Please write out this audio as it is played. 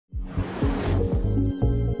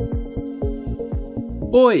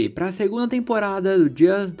Oi, para a segunda temporada do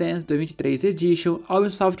Just Dance 2023 Edition, a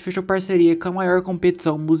Ubisoft fechou parceria com a maior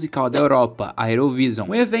competição musical da Europa, a Eurovision,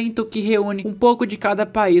 um evento que reúne um pouco de cada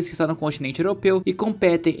país que está no continente europeu e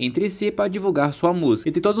competem entre si para divulgar sua música.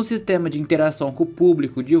 E tem todo um sistema de interação com o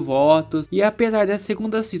público, de votos, e apesar dessa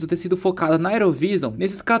segunda season ter sido focada na Eurovision,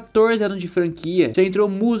 nesses 14 anos de franquia, já entrou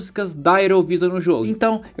músicas da Eurovision no jogo.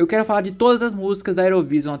 Então, eu quero falar de todas as músicas da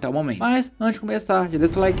Eurovision até o momento. Mas, antes de começar, já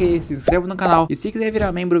deixa o like aí, se inscreva no canal, e se quiser virar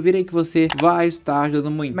membro, vira aí que você vai estar ajudando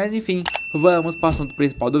muito. Mas enfim, vamos para o assunto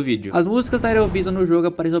principal do vídeo. As músicas da Eurovision no jogo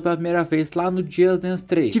apareceram pela primeira vez lá no Just Dance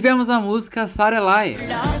 3. Tivemos a música Satellite.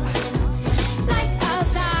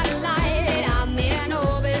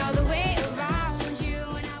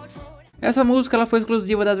 Essa música ela foi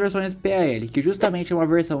exclusiva das versões PAL, que justamente é uma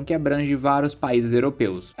versão que abrange vários países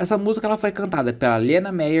europeus. Essa música ela foi cantada pela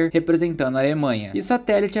Lena Meyer, representando a Alemanha. E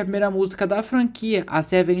Satellite é a primeira música da franquia a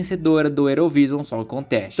ser a vencedora do Eurovision Song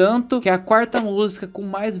Contest. Tanto que é a quarta música com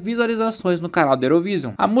mais visualizações no canal do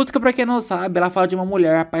Eurovision. A música, pra quem não sabe, ela fala de uma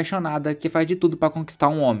mulher apaixonada que faz de tudo pra conquistar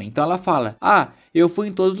um homem. Então ela fala: ah, eu fui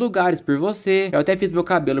em todos os lugares por você, eu até fiz meu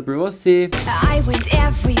cabelo por você.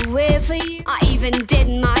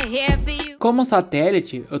 Como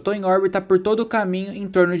satélite, eu tô em órbita por todo o caminho em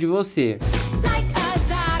torno de você.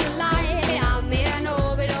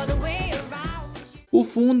 O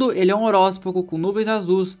fundo, ele é um horóscopo com nuvens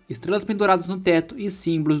azuis, estrelas penduradas no teto e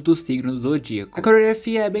símbolos do signo do zodíaco. A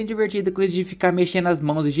coreografia é bem divertida, com isso de ficar mexendo as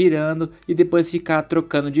mãos e girando e depois ficar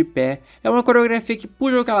trocando de pé. É uma coreografia que, por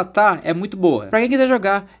jogo que ela tá, é muito boa. Pra quem quiser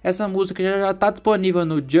jogar, essa música já tá disponível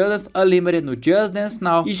no Just Dance Unlimited, no Just Dance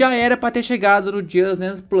Now, e já era pra ter chegado no Just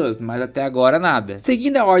Dance Plus, mas até agora nada.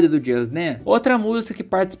 Seguindo a ordem do Just Dance, outra música que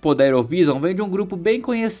participou da Eurovision vem de um grupo bem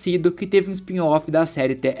conhecido que teve um spin-off da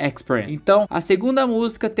série The Experience. Então, a segunda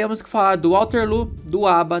música temos que falar do Waterloo, do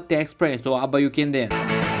ABBA The Experience, do ABBA You Can Dance.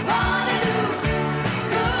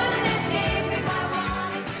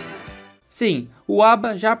 Sim, o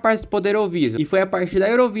ABBA já participou da Eurovision e foi a partir da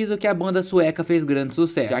Eurovision que a banda sueca fez grande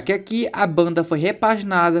sucesso, já que aqui a banda foi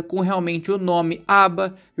repaginada com realmente o nome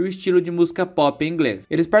ABBA e o estilo de música pop em inglês.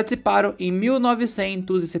 Eles participaram em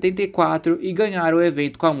 1974 e ganharam o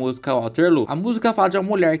evento com a música Waterloo. A música fala de uma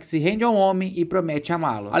mulher que se rende a um homem e promete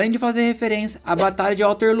amá-lo, além de fazer referência à Batalha de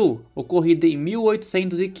Waterloo, ocorrida em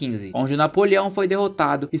 1815, onde Napoleão foi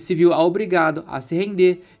derrotado e se viu obrigado a se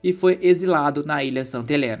render e foi exilado na ilha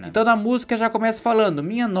Santa Helena. Então na música já começa falando: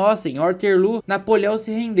 minha nossa, em Waterloo, Napoleão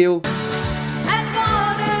se rendeu.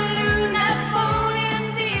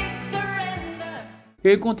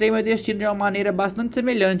 Eu encontrei meu destino de uma maneira bastante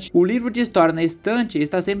semelhante. O livro de história na estante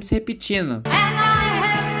está sempre se repetindo.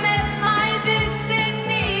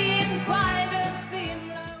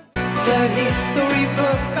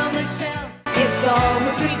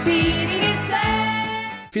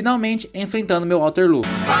 Finalmente enfrentando meu Waterloo.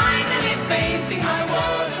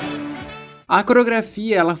 A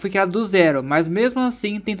coreografia ela foi criada do zero, mas mesmo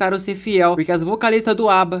assim tentaram ser fiel, porque as vocalistas do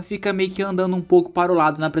ABBA ficam meio que andando um pouco para o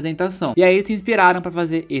lado na apresentação. E aí se inspiraram para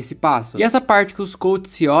fazer esse passo. E essa parte que os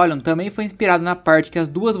coaches se olham também foi inspirada na parte que as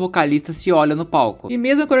duas vocalistas se olham no palco. E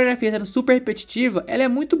mesmo a coreografia sendo super repetitiva, ela é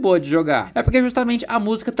muito boa de jogar. É porque justamente a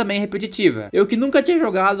música também é repetitiva. Eu que nunca tinha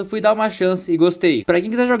jogado, fui dar uma chance e gostei. Para quem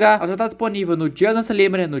quiser jogar, ela já está disponível no Just Dance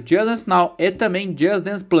Unlimited, no Just Dance Now e também Just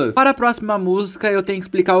Dance Plus. Para a próxima música eu tenho que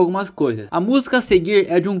explicar algumas coisas. A música a seguir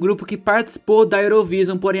é de um grupo que participou da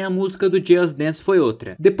Eurovision, porém a música do Just Dance foi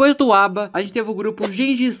outra. Depois do ABBA, a gente teve o grupo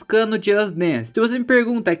Gengis Khan no Just Dance. Se você me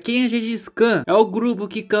pergunta quem é Gengis Khan, é o grupo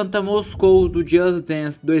que canta Moscou do Just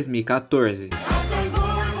Dance 2014.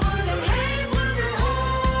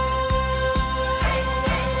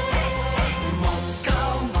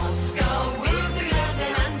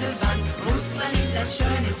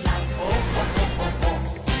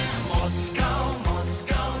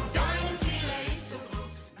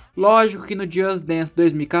 Lógico que no Just Dance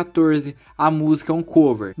 2014 a música é um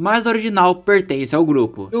cover, mas a original pertence ao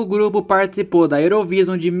grupo. E o grupo participou da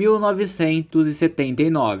Eurovision de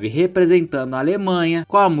 1979, representando a Alemanha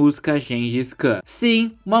com a música Gengis Khan.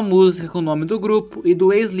 Sim, uma música com o nome do grupo e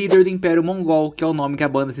do ex-líder do Império Mongol, que é o nome que a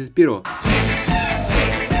banda se inspirou.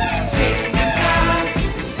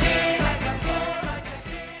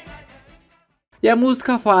 E a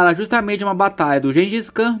música fala justamente de uma batalha do Gengis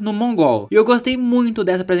Khan no Mongol. E eu gostei muito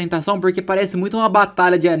dessa apresentação porque parece muito uma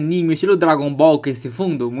batalha de anime estilo Dragon Ball com esse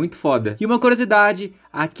fundo, muito foda. E uma curiosidade,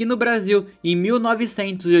 aqui no Brasil, em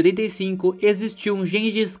 1985, existiu um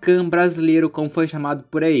Gengis Khan brasileiro, como foi chamado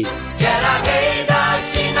por aí. Que era rei da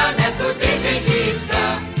China, neto de Gengis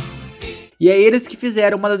Khan. E é eles que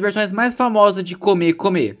fizeram uma das versões mais famosas de Comer,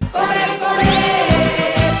 Comer. Comer, comer,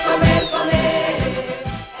 comer, comer.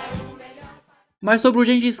 Mas sobre o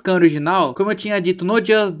Gengis Khan original, como eu tinha dito no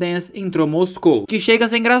Just Dance, entrou Moscou, que chega a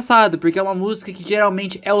ser engraçado, porque é uma música que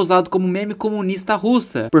geralmente é usado como meme comunista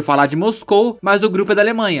russa, por falar de Moscou, mas o grupo é da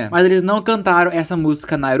Alemanha. Mas eles não cantaram essa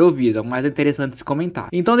música na Eurovision, mas é interessante se comentar.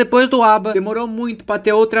 Então depois do ABBA, demorou muito pra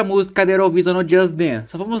ter outra música da Eurovision no Just Dance.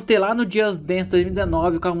 Só vamos ter lá no Just Dance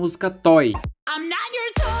 2019 com a música Toy. I'm not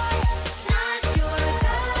your toy, not your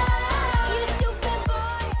toy, you stupid boy.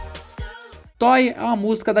 Toy é uma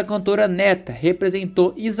música da cantora Neta,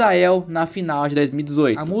 representou Israel na final de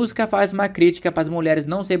 2018. A música faz uma crítica para as mulheres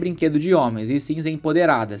não ser brinquedo de homens, e sim ser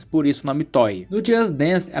empoderadas, por isso o nome Toy. No Just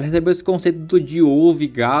Dance, ela recebeu esse conceito de ovo e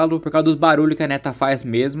galo, por causa dos barulhos que a Neta faz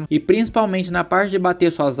mesmo, e principalmente na parte de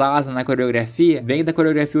bater suas asas na coreografia, vem da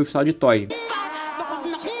coreografia oficial de Toy.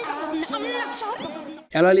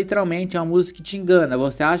 Ela literalmente é uma música que te engana,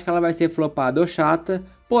 você acha que ela vai ser flopada ou chata,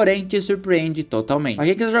 porém te surpreende totalmente. Pra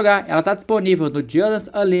quem quiser jogar, ela tá disponível no Just Dance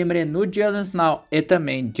Unlimited, no Just Dance Now e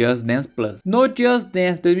também Just Dance Plus. No Just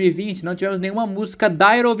Dance 2020 não tivemos nenhuma música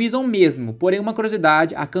da Eurovision mesmo, porém uma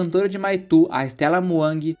curiosidade, a cantora de Muito, a Stella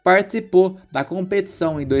Muang, participou da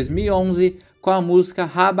competição em 2011 com a música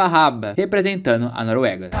Raba Raba, representando a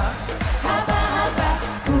Noruega.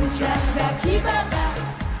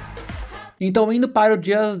 Então, indo para o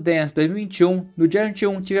Just Dance 2021, no dia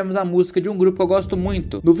 21 tivemos a música de um grupo que eu gosto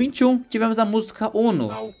muito. No 21 tivemos a música Uno.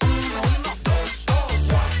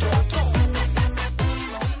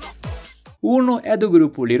 Uno é do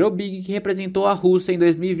grupo Little Big, que representou a Rússia em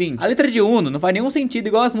 2020. A letra de Uno não faz nenhum sentido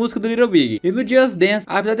igual as músicas do Little Big. E no Just Dance,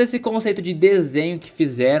 apesar desse conceito de desenho que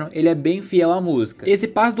fizeram, ele é bem fiel à música. Esse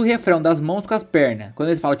passo do refrão das mãos com as pernas, quando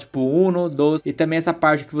eles falam tipo 1, 2, e também essa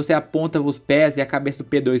parte que você aponta os pés e a cabeça do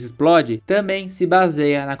P2 explode, também se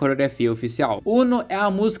baseia na coreografia oficial. Uno é a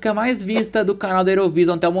música mais vista do canal da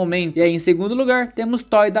Eurovision até o momento. E aí em segundo lugar, temos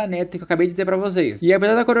Toy da Neta, que eu acabei de dizer pra vocês. E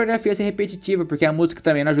apesar da coreografia ser repetitiva, porque a música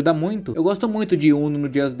também não ajuda muito, eu gosto muito de Uno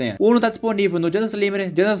no Just Dance. Uno tá disponível no Just Dance Limited,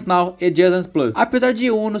 Just Dance Now e Just Dance Plus. Apesar de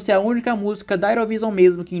Uno ser a única música da Eurovision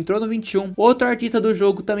mesmo que entrou no 21, outro artista do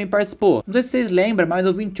jogo também participou. Não sei se vocês lembram, mas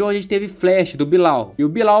no 21 a gente teve Flash do Bilal. E o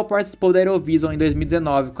Bilal participou da Eurovision em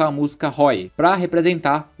 2019 com a música Roy, pra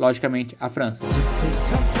representar, logicamente, a França.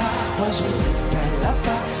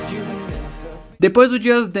 Depois do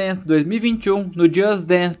Just Dance 2021, no Just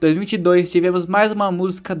Dance 2022 tivemos mais uma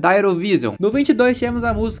música da Eurovision. No 22 tivemos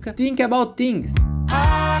a música Think About Things.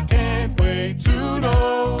 I can't wait to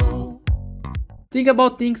know. Think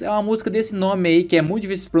About Things é uma música desse nome aí, que é muito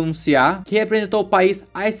difícil de pronunciar, que representou o país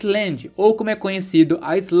Iceland, ou como é conhecido,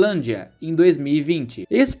 a Islândia, em 2020.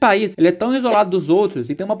 Esse país, ele é tão isolado dos outros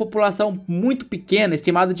e tem uma população muito pequena,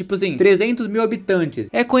 estimada tipo assim, 300 mil habitantes.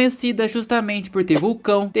 É conhecida justamente por ter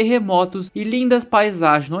vulcão, terremotos e lindas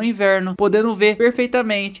paisagens no inverno, podendo ver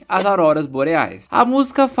perfeitamente as auroras boreais. A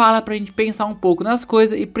música fala pra gente pensar um pouco nas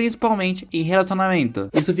coisas e principalmente em relacionamento.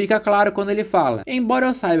 Isso fica claro quando ele fala: embora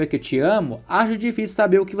eu saiba que eu te amo, acho difícil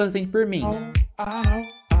saber o que você tem por mim.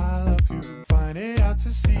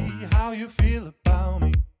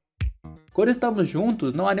 Quando estamos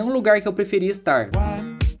juntos, não há nenhum lugar que eu preferi estar.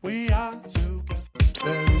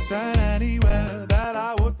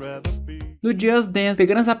 No Just Dance,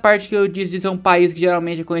 pegando essa parte que eu disse de ser um país que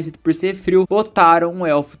geralmente é conhecido por ser frio, botaram um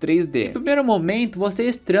elfo 3D. No primeiro momento, você é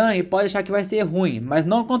estranho e pode achar que vai ser ruim, mas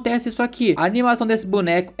não acontece isso aqui. A animação desse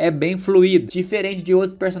boneco é bem fluida, diferente de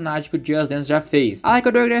outros personagens que o Just Dance já fez. A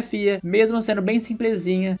coreografia, mesmo sendo bem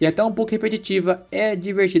simplesinha e até um pouco repetitiva, é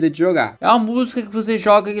divertida de jogar. É uma música que você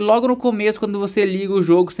joga e logo no começo, quando você liga o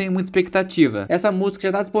jogo sem muita expectativa. Essa música já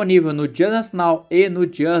está disponível no Just Dance Now e no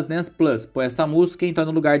Just Dance Plus, pois essa música entrou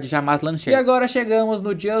no lugar de Jamais Lancher. E agora chegamos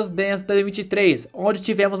no Just Dance 2023, onde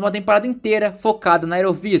tivemos uma temporada inteira focada na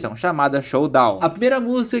Eurovision, chamada Showdown. A primeira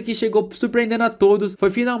música que chegou surpreendendo a todos foi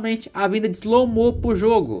finalmente a vinda de slow-mo pro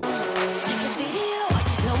jogo.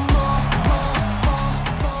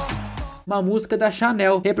 Uma música da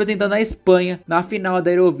Chanel representando a Espanha na final da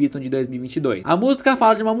Eurovision de 2022. A música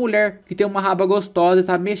fala de uma mulher que tem uma raba gostosa e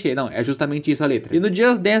sabe mexer. Não, é justamente isso a letra. E no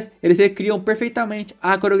Just Dance, eles recriam perfeitamente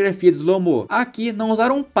a coreografia de slow-mo. Aqui não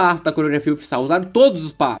usaram um passo da coreografia oficial, usaram todos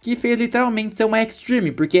os passos, que fez literalmente ser uma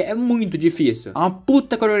extreme, porque é muito difícil. É uma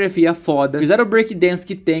puta coreografia foda. Fizeram o breakdance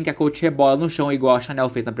que tem, que a coach rebola no chão, igual a Chanel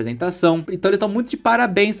fez na apresentação. Então eles estão muito de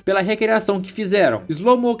parabéns pela recriação que fizeram.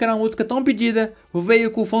 Slow-mo, que era uma música tão pedida, veio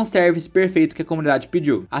com o fanservice perfeito que a comunidade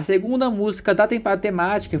pediu. A segunda música da temporada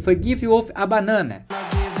temática foi Give Wolf a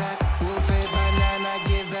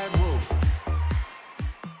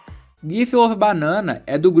Gif of Banana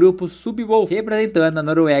é do grupo Subwolf, representando a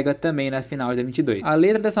Noruega também na final de 2022. A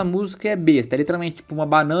letra dessa música é besta, é literalmente tipo uma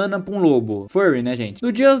banana pra um lobo. Furry, né, gente?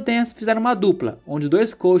 No Just Dance fizeram uma dupla, onde os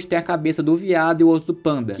dois coaches têm a cabeça do viado e o osso do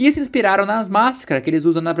panda, que se inspiraram nas máscaras que eles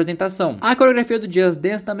usam na apresentação. A coreografia do Just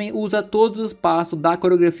Dance também usa todos os passos da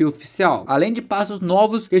coreografia oficial, além de passos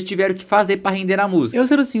novos que eles tiveram que fazer para render a música. Eu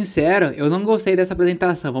sendo sincero, eu não gostei dessa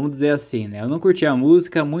apresentação, vamos dizer assim, né? Eu não curti a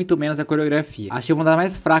música, muito menos a coreografia. Achei uma das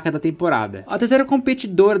mais fracas da temporada. A terceira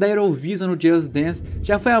competidora da Eurovision no Just Dance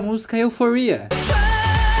já foi a música Euphoria.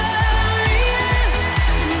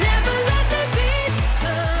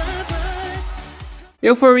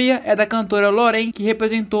 Euphoria é da cantora Loreen, que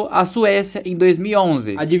representou a Suécia em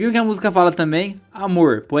 2011. Adivinha o que a música fala também?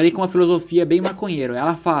 Amor, porém com uma filosofia bem maconheiro.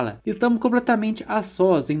 Ela fala: estamos completamente a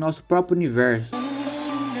sós em nosso próprio universo,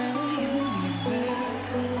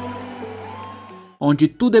 onde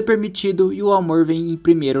tudo é permitido e o amor vem em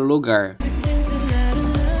primeiro lugar.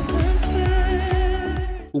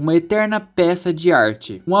 Uma eterna peça de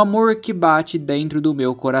arte, um amor que bate dentro do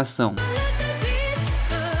meu coração.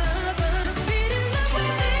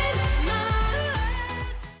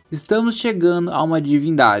 Estamos chegando a uma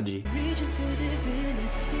divindade.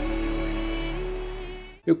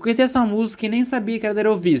 Eu conheci essa música e nem sabia que era da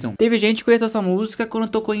Eurovision. Teve gente que conheceu essa música quando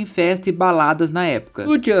tocou em festa e baladas na época.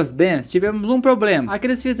 No Just Dance tivemos um problema. Aqui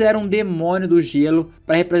eles fizeram um demônio do gelo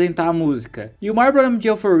para representar a música. E o maior problema de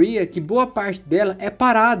Euphoria é que boa parte dela é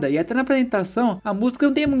parada. E até na apresentação a música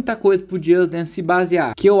não tem muita coisa pro Just Dance se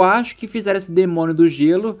basear. Que eu acho que fizeram esse demônio do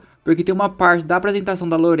gelo porque tem uma parte da apresentação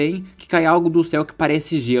da Loreen que cai algo do céu que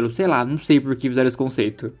parece gelo. Sei lá, não sei por que fizeram esse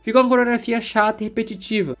conceito. Ficou uma coreografia chata e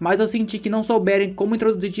repetitiva, mas eu senti que não souberem como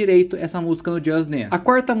introduzir direito essa música no Just Dance. A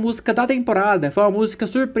quarta música da temporada foi uma música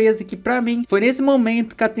surpresa que pra mim foi nesse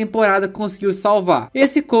momento que a temporada conseguiu salvar.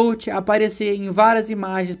 Esse coach aparecia em várias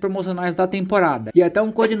imagens promocionais da temporada, e até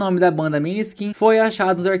um codinome da banda Miniskin foi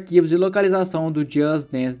achado nos arquivos de localização do Just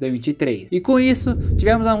Dance 2023. E com isso,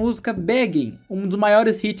 tivemos a música Begging, um dos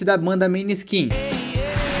maiores hits da banda Miniskin.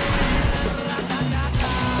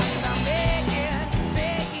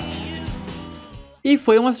 E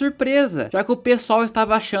foi uma surpresa, já que o pessoal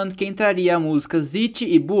estava achando que entraria a música Zit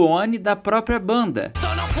e Buoni da própria banda,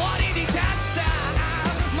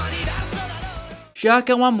 já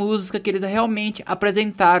que é uma música que eles realmente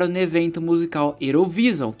apresentaram no evento musical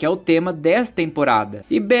Eurovision, que é o tema dessa temporada.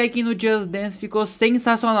 E Begging no Just Dance ficou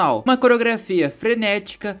sensacional, uma coreografia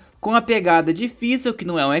frenética, com a pegada difícil, que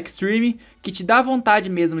não é um extreme, que te dá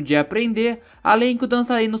vontade mesmo de aprender, além que o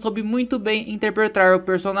dançarino soube muito bem interpretar o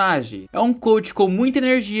personagem. É um coach com muita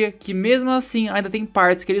energia, que mesmo assim ainda tem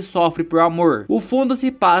partes que ele sofre por amor. O fundo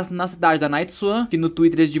se passa na cidade da Night Swan, que no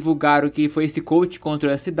Twitter eles divulgaram que foi esse coach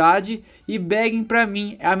contra a cidade, e Begging pra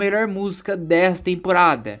mim é a melhor música dessa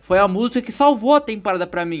temporada. Foi a música que salvou a temporada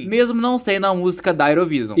pra mim, mesmo não sendo a música da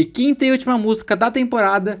Eurovision. E quinta e última música da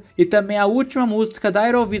temporada, e também a última música da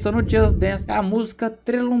Eurovision no Just Dance, é a música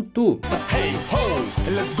Treluntu.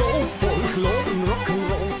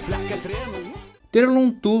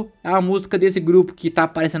 Treluntu é a música desse grupo que tá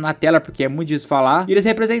aparecendo na tela porque é muito difícil falar. E eles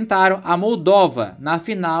representaram a Moldova na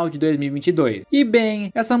final de 2022. E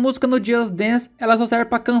bem, essa música no Just Dance, ela só serve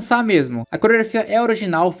pra cansar mesmo. A coreografia é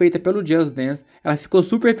original, feita pelo Just Dance. Ela ficou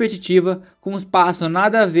super repetitiva, com uns passos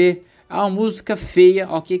nada a ver. É uma música feia,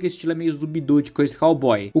 ok, que o estilo é meio zumbido de coisa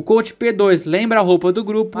cowboy. O coach P2 lembra a roupa do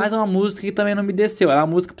grupo, mas é uma música que também não me desceu. Ela é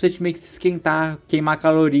uma música pra você meio que se esquentar, queimar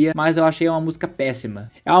caloria, mas eu achei uma música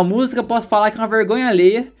péssima. É uma música, posso falar que é uma vergonha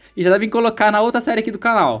alheia, e já devem colocar na outra série aqui do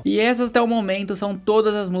canal. E essas até o momento são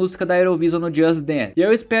todas as músicas da Eurovision no Just Dance. E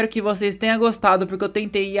eu espero que vocês tenham gostado, porque eu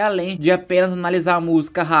tentei ir além de apenas analisar a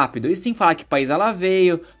música rápido, e sim falar que país ela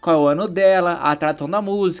veio, qual é o ano dela, a tradução da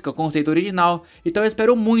música, o conceito original. Então eu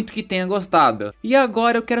espero muito que tenha gostado. E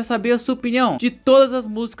agora eu quero saber a sua opinião de todas as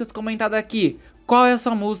músicas comentadas aqui. Qual é a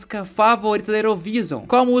sua música favorita da Eurovision?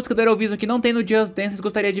 Qual música da Eurovision que não tem no Just Dance você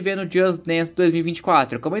gostaria de ver no Just Dance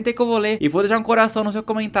 2024? Comenta aí que eu vou ler e vou deixar um coração no seu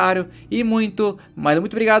comentário. E muito, mas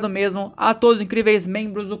muito obrigado mesmo a todos os incríveis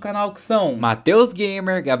membros do canal, que são Matheus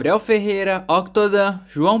Gamer, Gabriel Ferreira, Octodan,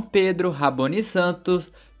 João Pedro, Rabbony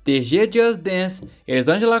Santos, TG Just Dance,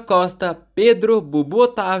 Elisângela Costa, Pedro, Bubu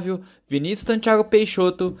Otávio, Vinícius Santiago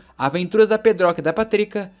Peixoto, Aventuras da Pedroca e da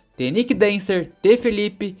Patrica, Tenick Dancer, T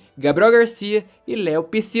Felipe, Gabriel Garcia e Léo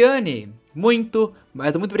Pisciani. Muito,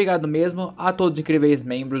 mas muito obrigado mesmo a todos os incríveis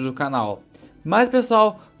membros do canal. Mas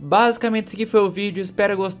pessoal, basicamente esse aqui foi o vídeo,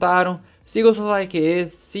 espero que gostaram. Se gostou, like,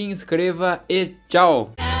 se inscreva e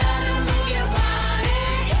tchau!